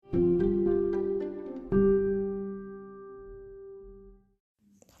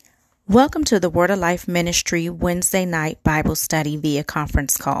Welcome to the Word of Life Ministry Wednesday night Bible study via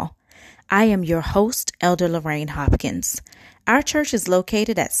conference call. I am your host, Elder Lorraine Hopkins. Our church is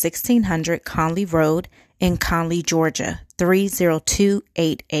located at 1600 Conley Road in Conley, Georgia,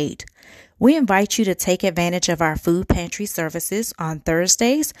 30288. We invite you to take advantage of our food pantry services on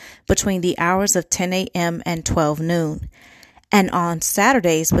Thursdays between the hours of 10 a.m. and 12 noon, and on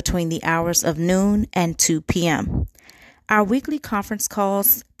Saturdays between the hours of noon and 2 p.m. Our weekly conference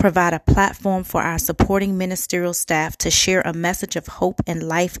calls provide a platform for our supporting ministerial staff to share a message of hope and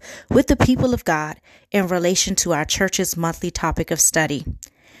life with the people of God in relation to our church's monthly topic of study.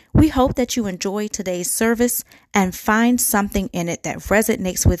 We hope that you enjoy today's service and find something in it that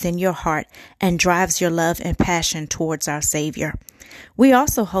resonates within your heart and drives your love and passion towards our Savior. We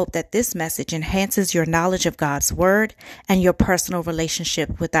also hope that this message enhances your knowledge of God's Word and your personal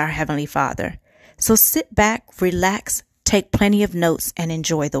relationship with our Heavenly Father. So sit back, relax, take plenty of notes, and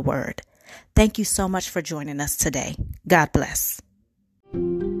enjoy the Word. Thank you so much for joining us today. God bless.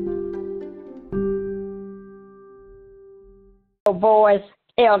 Your voice,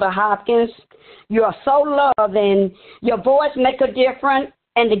 Elder Hopkins. You are so loved, and your voice makes a difference,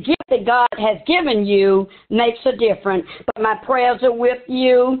 and the gift that God has given you makes a difference. But my prayers are with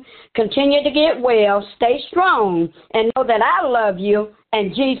you. Continue to get well, stay strong, and know that I love you,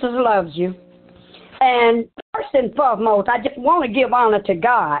 and Jesus loves you. And first and foremost, I just want to give honor to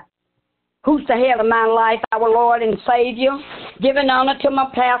God, who's the head of my life, our Lord and Savior. Giving honor to my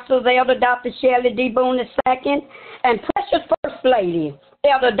pastors, Elder Dr. Shelley D. Boone II, and precious First Lady,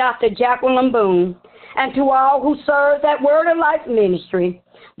 Elder Dr. Jacqueline Boone, and to all who serve that Word of Life ministry.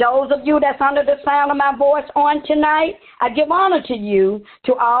 Those of you that's under the sound of my voice on tonight, I give honor to you,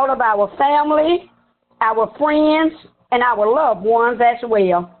 to all of our family, our friends, and our loved ones as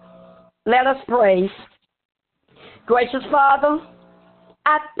well. Let us pray. Gracious Father,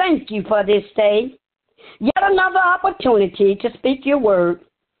 I thank you for this day, yet another opportunity to speak your word.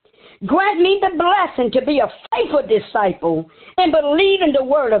 Grant me the blessing to be a faithful disciple and believe in the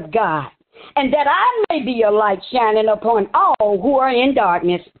word of God, and that I may be a light shining upon all who are in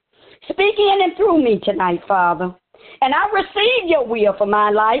darkness. Speak in and through me tonight, Father, and I receive your will for my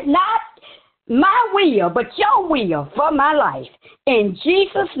life, not my will, but your will for my life. In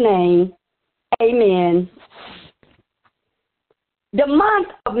Jesus' name, amen. The month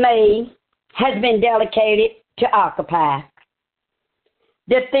of May has been dedicated to Occupy.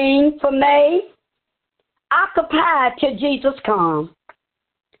 The theme for May, Occupy till Jesus comes.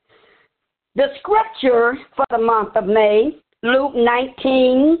 The scripture for the month of May, Luke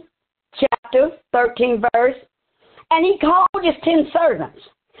 19, chapter 13 verse, and he called his 10 servants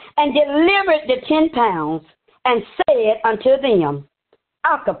and delivered the 10 pounds and said unto them,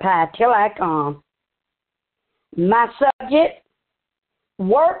 Occupy till I come. My subject,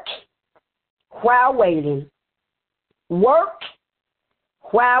 work while waiting. Work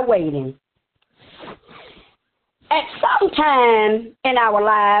while waiting. At some time in our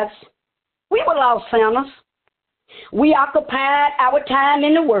lives, we were lost sinners. We occupied our time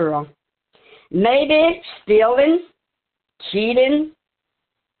in the world. Maybe stealing, cheating,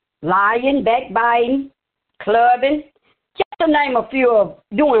 lying, backbiting, clubbing, just to name a few of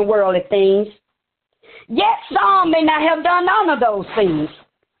doing worldly things. Yet some may not have done none of those things,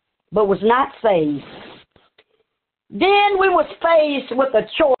 but was not saved. Then we was faced with a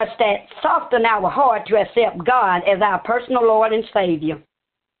choice that softened our heart to accept God as our personal Lord and Savior.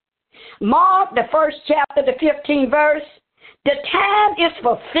 Mark, the first chapter, the 15th verse, the time is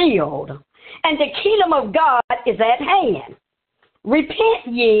fulfilled, and the kingdom of God is at hand. Repent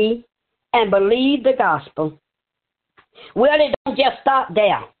ye and believe the gospel. Well, it don't just stop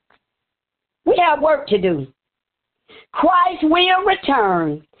there. We have work to do. Christ will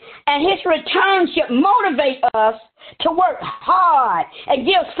return, and his return should motivate us to work hard and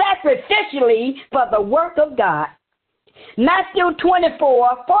give sacrificially for the work of God. Matthew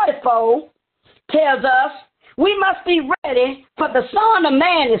 24:44 tells us we must be ready, for the Son of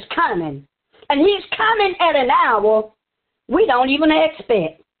Man is coming, and he's coming at an hour we don't even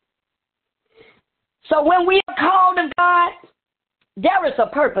expect. So when we are called of God, there is a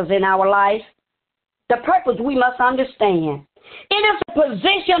purpose in our life. The purpose we must understand. It is a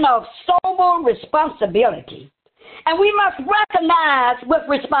position of sober responsibility. And we must recognize with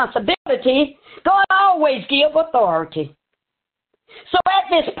responsibility, God always gives authority. So at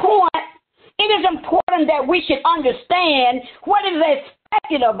this point, it is important that we should understand what is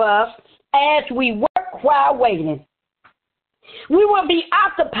expected of us as we work while waiting. We will be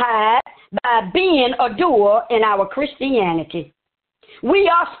occupied by being a doer in our Christianity. We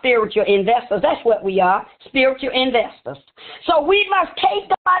are spiritual investors. That's what we are, spiritual investors. So we must take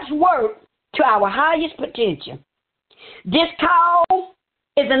God's word to our highest potential. This call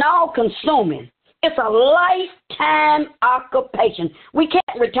is an all-consuming. It's a lifetime occupation. We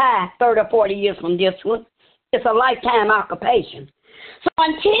can't retire 30 or 40 years from this one. It's a lifetime occupation. So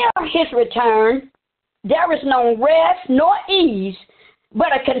until his return, there is no rest nor ease, but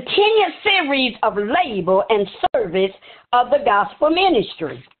a continuous series of labor and service of the gospel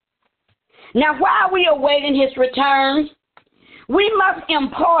ministry. Now, while we are awaiting his return, we must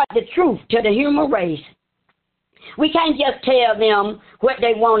impart the truth to the human race. We can't just tell them what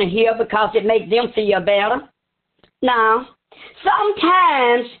they want to hear because it makes them feel better. Now,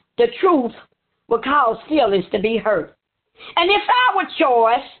 sometimes the truth will cause feelings to be hurt. And it's our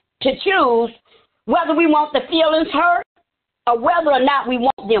choice to choose whether we want the feelings hurt or whether or not we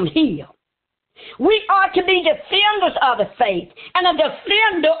want them healed. We are to be defenders of the faith and a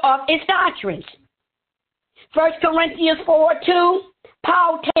defender of its doctrines. 1 Corinthians 4:2,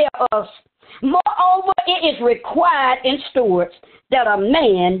 Paul tells us, moreover, it is required in stewards that a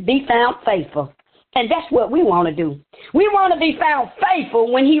man be found faithful. And that's what we want to do. We want to be found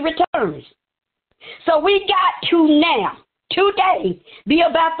faithful when he returns. So we got to now, today, be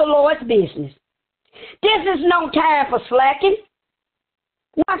about the Lord's business. This is no time for slacking.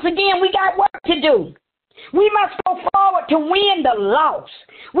 Once again, we got work to do. We must go forward to win the lost.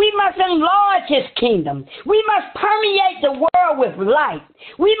 We must enlarge his kingdom. We must permeate the world with light.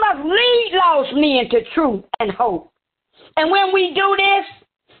 We must lead lost men to truth and hope. And when we do this,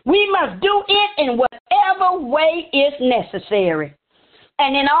 we must do it in whatever way is necessary.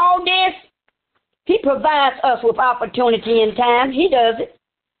 And in all this, he provides us with opportunity and time. He does it.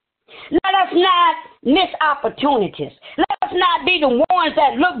 Let us not miss opportunities. Let us not be the ones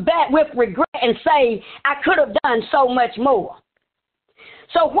that look back with regret and say, I could have done so much more.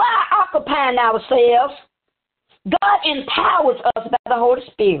 So while occupying ourselves, God empowers us by the Holy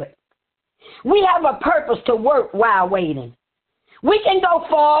Spirit. We have a purpose to work while waiting. We can go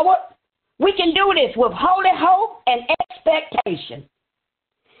forward. We can do this with holy hope and expectation.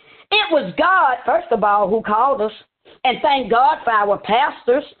 It was God, first of all, who called us. And thank God for our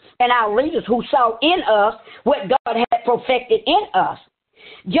pastors and our leaders who saw in us what God had perfected in us.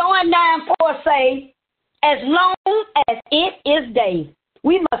 John 9:4 say, as long as it is day,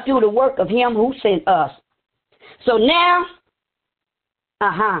 we must do the work of him who sent us. So now,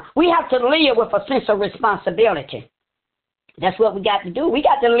 we have to live with a sense of responsibility. That's what we got to do. We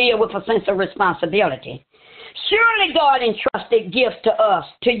got to live with a sense of responsibility. Surely God entrusted gifts to us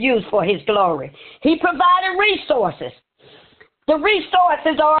to use for his glory. He provided resources. The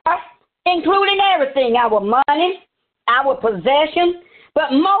resources are including everything, our money, our possession,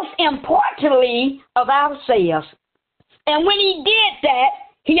 but most importantly of ourselves. And when he did that,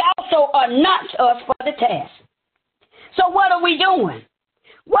 he also anoints us for the task. So what are we doing?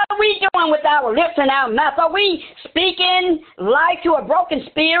 What are we doing with our lips and our mouth? Are we speaking life to a broken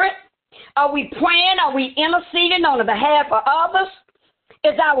spirit? Are we praying? Are we interceding on the behalf of others?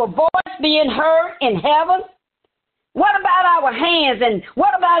 Is our voice being heard in heaven? What about our hands and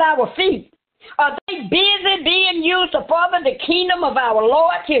what about our feet? Are they busy being used to further the kingdom of our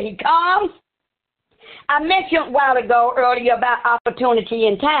Lord till he comes? I mentioned a while ago earlier about opportunity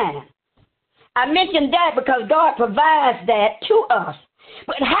and time. I mentioned that because God provides that to us.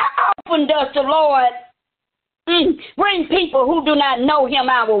 But how often does the Lord bring people who do not know him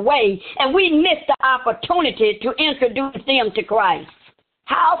our way, and we miss the opportunity to introduce them to Christ?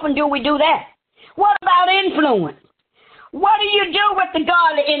 How often do we do that? What about influence? What do you do with the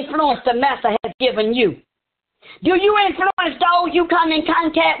godly influence the Master has given you? Do you influence those you come in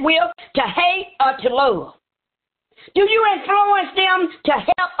contact with to hate or to love? Do you influence them to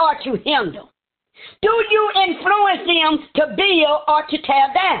help or to hinder? Do you influence them to build or to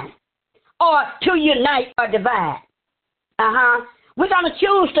tear down? Or to unite or divide? We're going to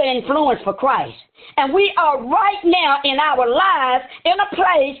choose to influence for Christ. And we are right now in our lives in a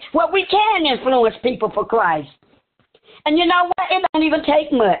place where we can influence people for Christ. And you know what? It don't even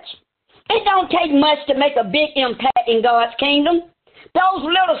take much. It don't take much to make a big impact in God's kingdom. Those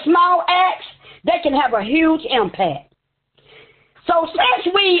little small acts, they can have a huge impact. So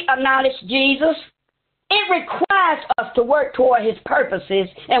since we acknowledge Jesus, it requires us to work toward his purposes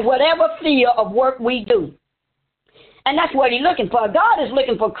in whatever field of work we do. And that's what he's looking for. God is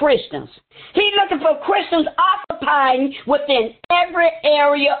looking for Christians. He's looking for Christians occupying within every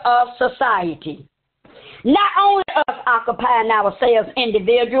area of society. Not only us occupying ourselves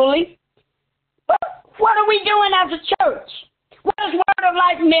individually, but what are we doing as a church? What is Word of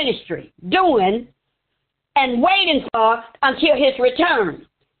Life Ministry doing and waiting for until his return.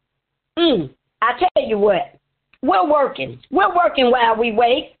 I tell you what, we're working. We're working while we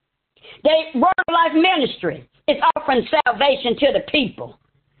wait. The Word of Life Ministry is offering salvation to the people.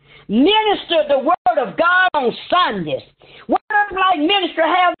 Minister the Word of God on Sundays. Word of Life Ministry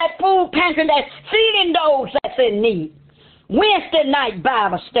have that food pantry that's feeding those that's in need. Wednesday night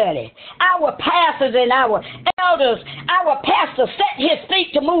Bible study. Our pastors and our elders, our pastor set his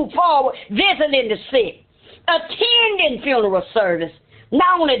feet to move forward, visiting the sick, attending funeral service.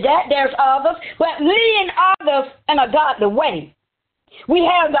 Not only that, there's others, but leading others in a godly way. We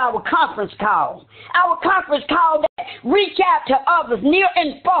have our conference call. Our conference call that reach out to others near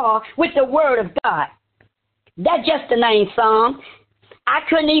and far with the Word of God. That's just the name some. I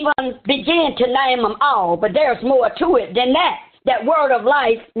couldn't even begin to name them all, but there's more to it than that Word of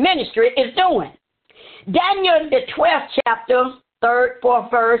Life Ministry is doing. Daniel, the 12th chapter, 3rd,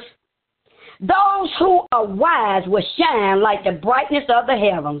 4th verse. Those who are wise will shine like the brightness of the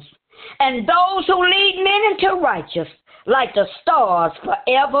heavens, and those who lead men into righteousness like the stars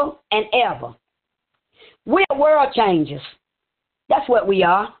forever and ever. We are world changers. That's what we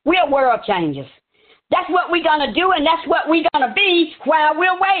are. We are world changers. That's what we're going to do, and that's what we're going to be while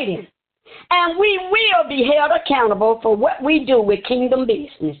we're waiting. And we will be held accountable for what we do with kingdom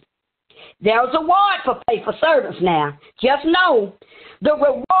business. There's a reward for faithful service now. Just know the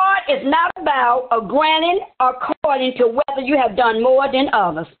reward is not about a granting or according to whether you have done more than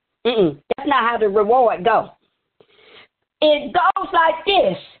others. That's not how the reward goes. It goes like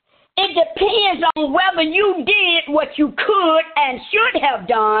this. It depends on whether you did what you could and should have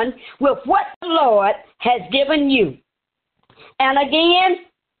done with what the Lord has given you. And again,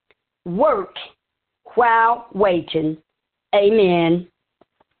 work while waiting. Amen.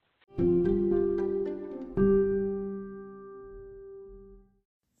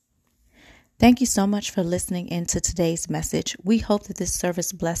 Thank you so much for listening in to today's message. We hope that this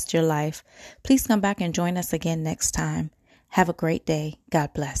service blessed your life. Please come back and join us again next time. Have a great day.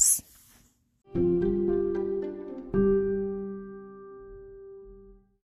 God bless.